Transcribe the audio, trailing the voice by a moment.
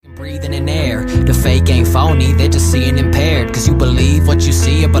breathing in air. The fake ain't phony, they're just seeing impaired. Cause you believe what you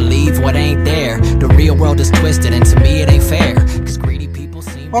see or believe what ain't there. The real world is twisted and to me it ain't fair. Cause greedy people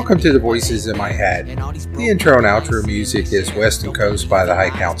seem... Welcome to the Voices in My Head. The intro and outro music is Western Coast by the High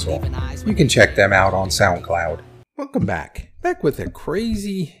Council. You can check them out on SoundCloud. Welcome back. Back with a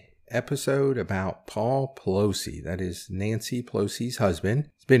crazy episode about Paul Pelosi. That is Nancy Pelosi's husband.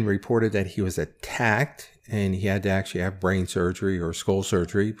 It's been reported that he was attacked and he had to actually have brain surgery or skull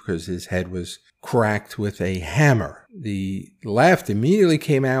surgery because his head was cracked with a hammer. The left immediately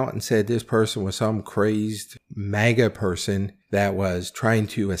came out and said this person was some crazed MAGA person that was trying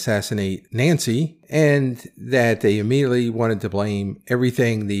to assassinate Nancy, and that they immediately wanted to blame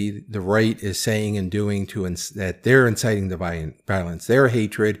everything the right is saying and doing that they're inciting the violence. Their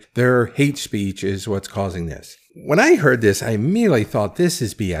hatred, their hate speech is what's causing this. When I heard this, I immediately thought this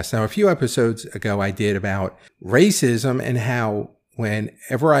is BS. Now, a few episodes ago, I did about racism and how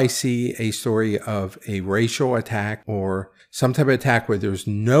whenever I see a story of a racial attack or some type of attack where there's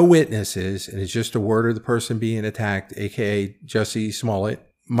no witnesses and it's just a word of the person being attacked, aka Jussie Smollett,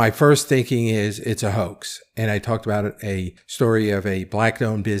 my first thinking is it's a hoax. And I talked about a story of a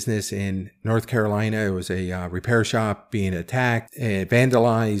black-owned business in North Carolina. It was a repair shop being attacked and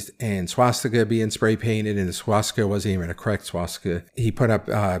vandalized and swastika being spray painted, and the swastika wasn't even a correct swastika. He put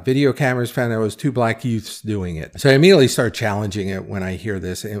up video cameras, found out it was two black youths doing it. So I immediately start challenging it when I hear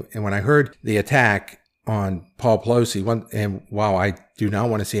this. And when I heard the attack on Paul Pelosi, and while I do not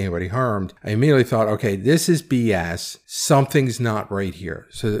want to see anybody harmed, I immediately thought, okay, this is BS. Something's not right here.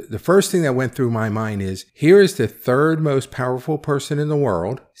 So the first thing that went through my mind is, here is the third most powerful person in the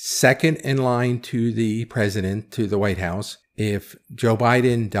world, second in line to the president, to the White House. If Joe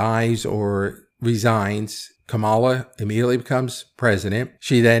Biden dies or resigns, Kamala immediately becomes president.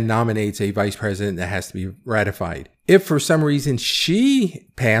 She then nominates a vice president that has to be ratified. If for some reason she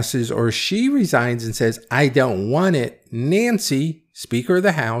passes or she resigns and says, I don't want it, Nancy, Speaker of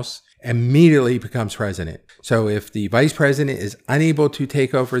the House, immediately becomes president. So if the vice president is unable to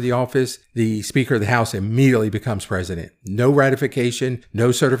take over the office, the Speaker of the House immediately becomes president. No ratification,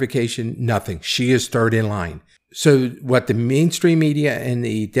 no certification, nothing. She is third in line. So what the mainstream media and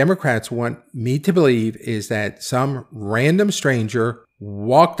the Democrats want me to believe is that some random stranger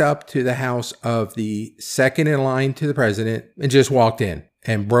walked up to the house of the second in line to the president and just walked in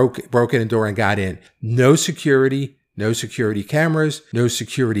and broke in the door and got in. No security cameras, no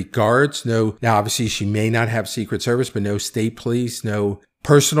security guards, now obviously she may not have Secret Service, but no state police, no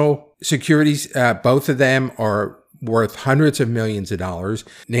personal securities. Both of them are worth hundreds of millions of dollars.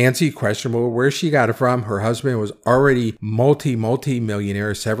 Nancy, questionable where she got it from. Her husband was already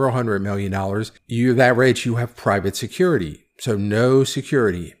multi-millionaire, several $100 million. You're that rich, you have private security. So no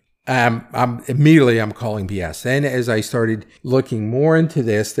security. I'm calling BS. Then as I started looking more into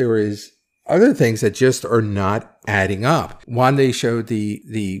this, there is other things that just are not adding up. One, they showed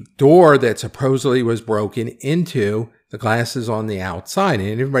the door that supposedly was broken into. The glass is on the outside.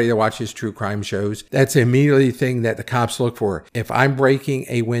 And everybody that watches true crime shows, that's immediately the thing that the cops look for. If I'm breaking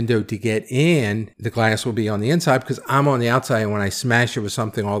a window to get in, the glass will be on the inside because I'm on the outside. And when I smash it with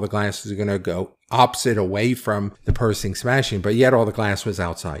something, all the glasses are going to go opposite away from the person smashing. But yet all the glass was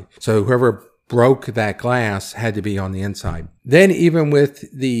outside. So whoever broke that glass had to be on the inside. Then even with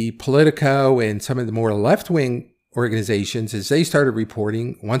the Politico and some of the more left-wing organizations, as they started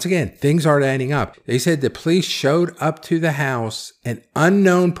reporting, once again, things aren't adding up. They said the police showed up to the house, an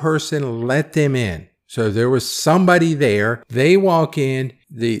unknown person let them in. So there was somebody there. They walk in.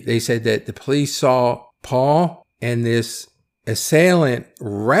 They said that the police saw Paul and this assailant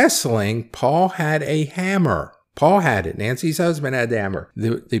wrestling. Paul had a hammer. Paul had it. Nancy's husband had the hammer.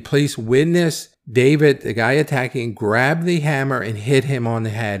 The police witnessed David, the guy attacking, grabbed the hammer and hit him on the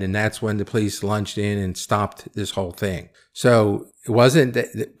head. And that's when the police lunged in and stopped this whole thing. So it wasn't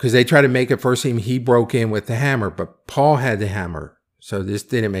because they tried to make it first seem he broke in with the hammer, but Paul had the hammer. So this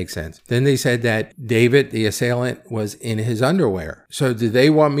didn't make sense. Then they said that David, the assailant, was in his underwear. So do they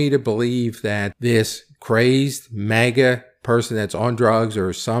want me to believe that this crazed MAGA person that's on drugs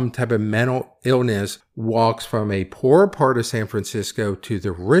or some type of mental illness walks from a poor part of San Francisco to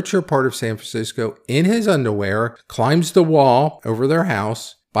the richer part of San Francisco in his underwear, climbs the wall over their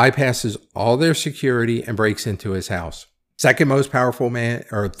house, bypasses all their security, and breaks into his house? Second most powerful man,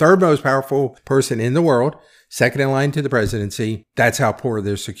 or third most powerful person in the world, second in line to the presidency. That's how poor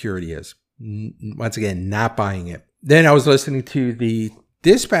their security is. Once again, not buying it. Then I was listening to the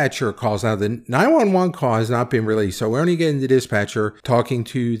dispatcher calls. Now, the 911 call has not been released, so we're only getting the dispatcher talking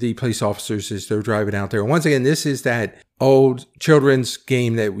to the police officers as they're driving out there. And once again, this is that old children's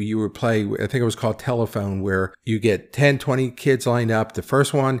game that you would play. I think it was called Telephone, where you get 10, 20 kids lined up. The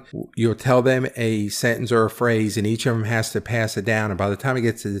first one, you'll tell them a sentence or a phrase, and each of them has to pass it down. And by the time it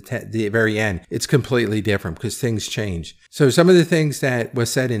gets to the very end, it's completely different because things change. So some of the things that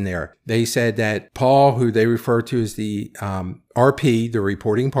was said in there, they said that Paul, who they refer to as the RP, the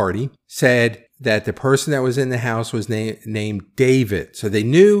reporting party, said that the person that was in the house was named David. So he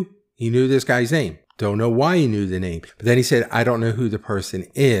knew this guy's name. Don't know why he knew the name. But then he said, I don't know who the person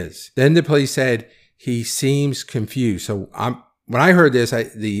is. Then the police said, he seems confused. So when I heard this,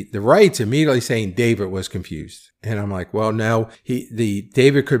 the right's immediately saying David was confused. And I'm like, well, no,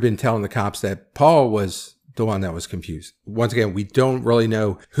 David could have been telling the cops that Paul was the one that was confused. Once again, we don't really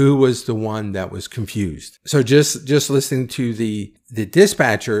know who was the one that was confused. So just listening to the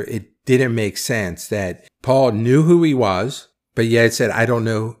dispatcher, it didn't make sense that Paul knew who he was, but yet it said, I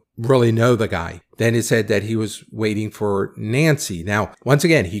don't really know the guy. Then it said that he was waiting for Nancy. Now, once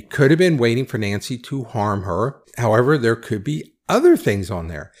again, he could have been waiting for Nancy to harm her. However, there could be other things on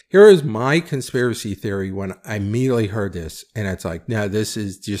there. Here is my conspiracy theory when I immediately heard this. And it's like, no, this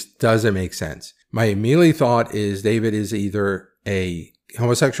just doesn't make sense. My immediate thought is David is either a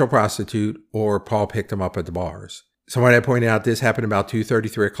homosexual prostitute or Paul picked him up at the bars. Someone had pointed out this happened about 2:30,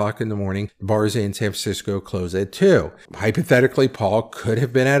 3 o'clock in the morning. The bars in San Francisco close at 2. Hypothetically, Paul could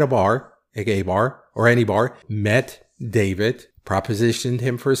have been at a bar, a gay bar, or any bar, met David, propositioned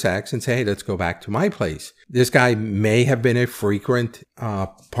him for sex, and say, hey, let's go back to my place. This guy may have been a frequent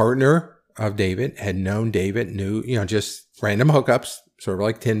partner of David, had known David, knew, just random hookups, sort of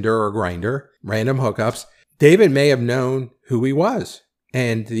like Tinder or Grindr, random hookups. David may have known who he was.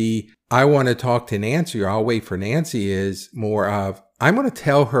 And I want to talk to Nancy, or I'll wait for Nancy, is more of, I'm going to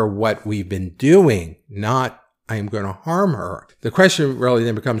tell her what we've been doing, not I'm going to harm her. The question really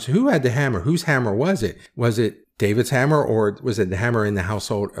then becomes, who had the hammer? Whose hammer was it? Was it David's hammer, or was it the hammer in the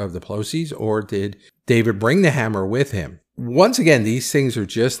household of the Pelosi's, or did David bring the hammer with him? Once again, these things are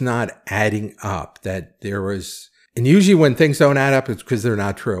just not adding up, that there was... And usually when things don't add up, it's because they're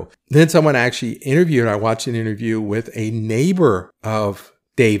not true. Then someone actually I watched an interview with a neighbor of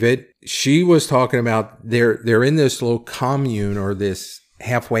David. She was talking about they're in this little commune or this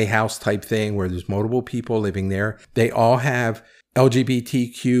halfway house type thing where there's multiple people living there. They all have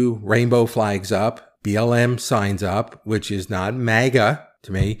LGBTQ rainbow flags up, BLM signs up, which is not MAGA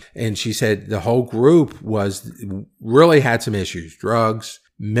to me. And she said the whole group really had some issues, drugs,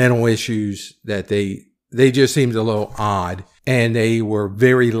 mental issues, that they just seemed a little odd, and they were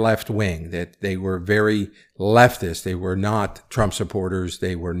very left-wing, that they were very leftist. They were not Trump supporters.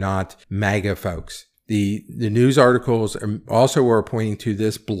 They were not MAGA folks. The news articles also were pointing to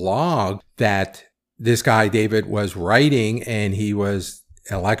this blog that this guy, David, was writing, and he was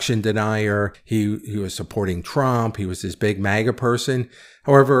election denier. He was supporting Trump. He was this big MAGA person.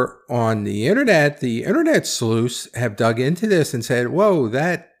 However, on the internet sleuths have dug into this and said, whoa,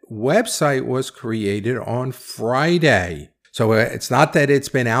 that website was created on Friday. So it's not that it's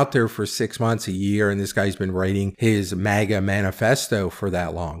been out there for 6 months, a year, and this guy's been writing his MAGA manifesto for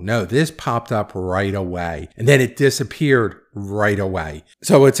that long. No, this popped up right away, and then it disappeared right away.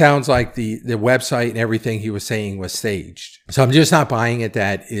 So it sounds like the website and everything he was saying was staged. So I'm just not buying it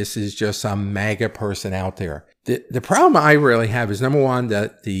that this is just some MAGA person out there. The problem I really have is, number one,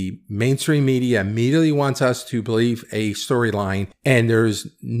 that the mainstream media immediately wants us to believe a storyline, and there's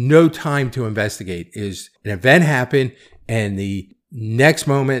no time to investigate. Is an event happen, and the next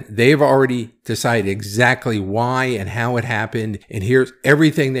moment they've already decided exactly why and how it happened, and here's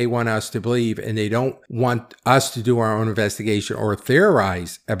everything they want us to believe, and they don't want us to do our own investigation or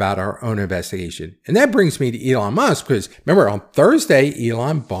theorize about our own investigation. And that brings me to Elon Musk, because remember, on Thursday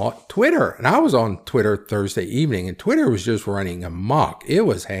Elon bought Twitter, and I was on Twitter Thursday evening, and Twitter was just running amok. It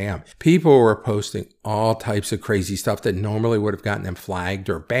was ham. People were posting all types of crazy stuff that normally would have gotten them flagged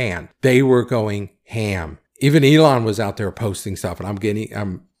or banned. They were going ham. Even Elon was out there posting stuff, and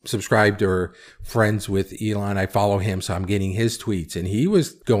I'm subscribed or friends with Elon. I follow him, so I'm getting his tweets, and he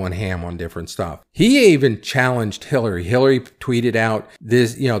was going ham on different stuff. He even challenged Hillary. Hillary tweeted out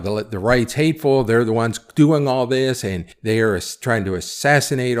this, the right's hateful. They're the ones doing all this, and they are trying to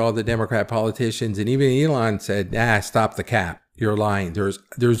assassinate all the Democrat politicians. And even Elon said, stop the cap. You're lying.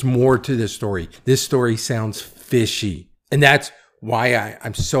 There's more to this story. This story sounds fishy. And that's why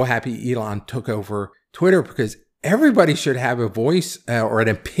I'm so happy Elon took over Twitter, because everybody should have a voice or an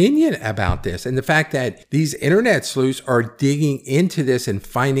opinion about this. And the fact that these internet sleuths are digging into this and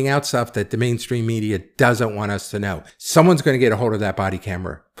finding out stuff that the mainstream media doesn't want us to know. Someone's going to get a hold of that body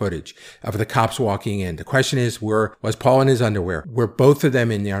camera footage of the cops walking in. The question is, was Paul in his underwear? Were both of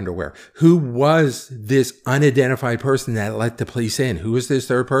them in the underwear? Who was this unidentified person that let the police in? Who was this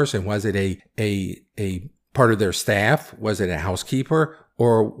third person? Was it a part of their staff? Was it a housekeeper?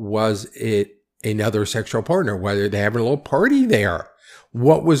 Or was it another sexual partner? Whether they having a little party there?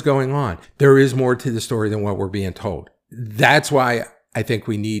 What was going on? There is more to the story than what we're being told. That's why I think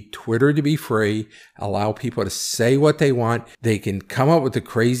we need Twitter to be free, allow people to say what they want. They can come up with the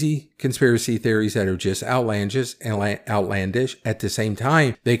crazy conspiracy theories that are just outlandish. At the same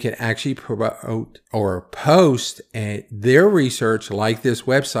time, they can actually promote or post their research, like this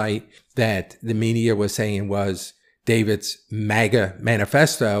website that the media was saying was David's MAGA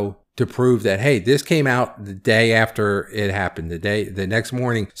manifesto, to prove that, hey, this came out the day after it happened. The next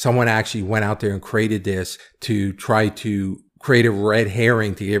morning, someone actually went out there and created this to try to create a red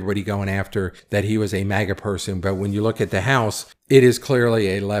herring to get everybody going after that he was a MAGA person. But when you look at the House, it is clearly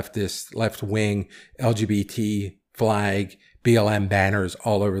a leftist, left-wing, LGBT flag, BLM banners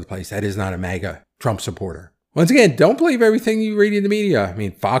all over the place. That is not a MAGA Trump supporter. Once again, don't believe everything you read in the media. I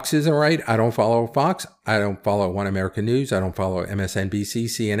mean, Fox isn't right. I don't follow Fox. I don't follow One American News. I don't follow MSNBC,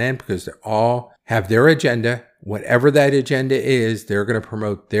 CNN, because they all have their agenda. Whatever that agenda is, they're going to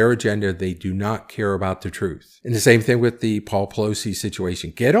promote their agenda. They do not care about the truth. And the same thing with the Paul Pelosi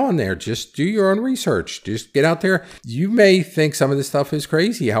situation. Get on there. Just do your own research. Just get out there. You may think some of this stuff is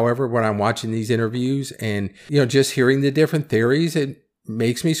crazy. However, when I'm watching these interviews and, just hearing the different theories, it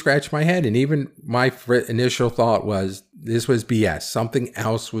makes me scratch my head. And even my initial thought was this was BS. Something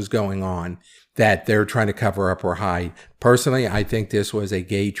else was going on that they're trying to cover up or hide. Personally, I think this was a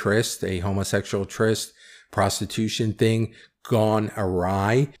gay tryst, a homosexual tryst, prostitution thing gone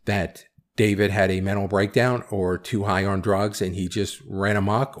awry, that David had a mental breakdown or too high on drugs and he just ran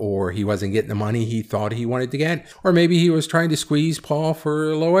amok, or he wasn't getting the money he thought he wanted to get, or maybe he was trying to squeeze Paul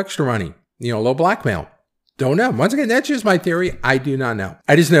for a little extra money, a little blackmail. Don't know. Once again, that's just my theory. I do not know.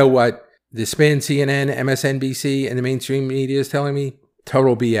 I just know what the spin, CNN, MSNBC, and the mainstream media is telling me.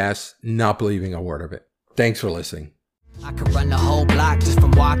 Total BS. Not believing a word of it. Thanks for listening. I could run the whole block just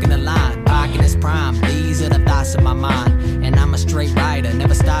from walking the line. Barking is prime. These are the thoughts of my mind. And I'm a straight rider,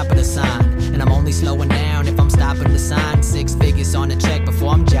 never stop at a sign. And I'm only slowing down if I'm stopping the sign. 6 figures on the check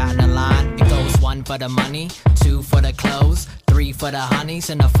before I'm jotting a line. It goes 1 for the money, 2 for the clothes, 3 for the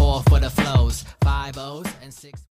honeys, and a 4 for the flows. 5 O's and 6.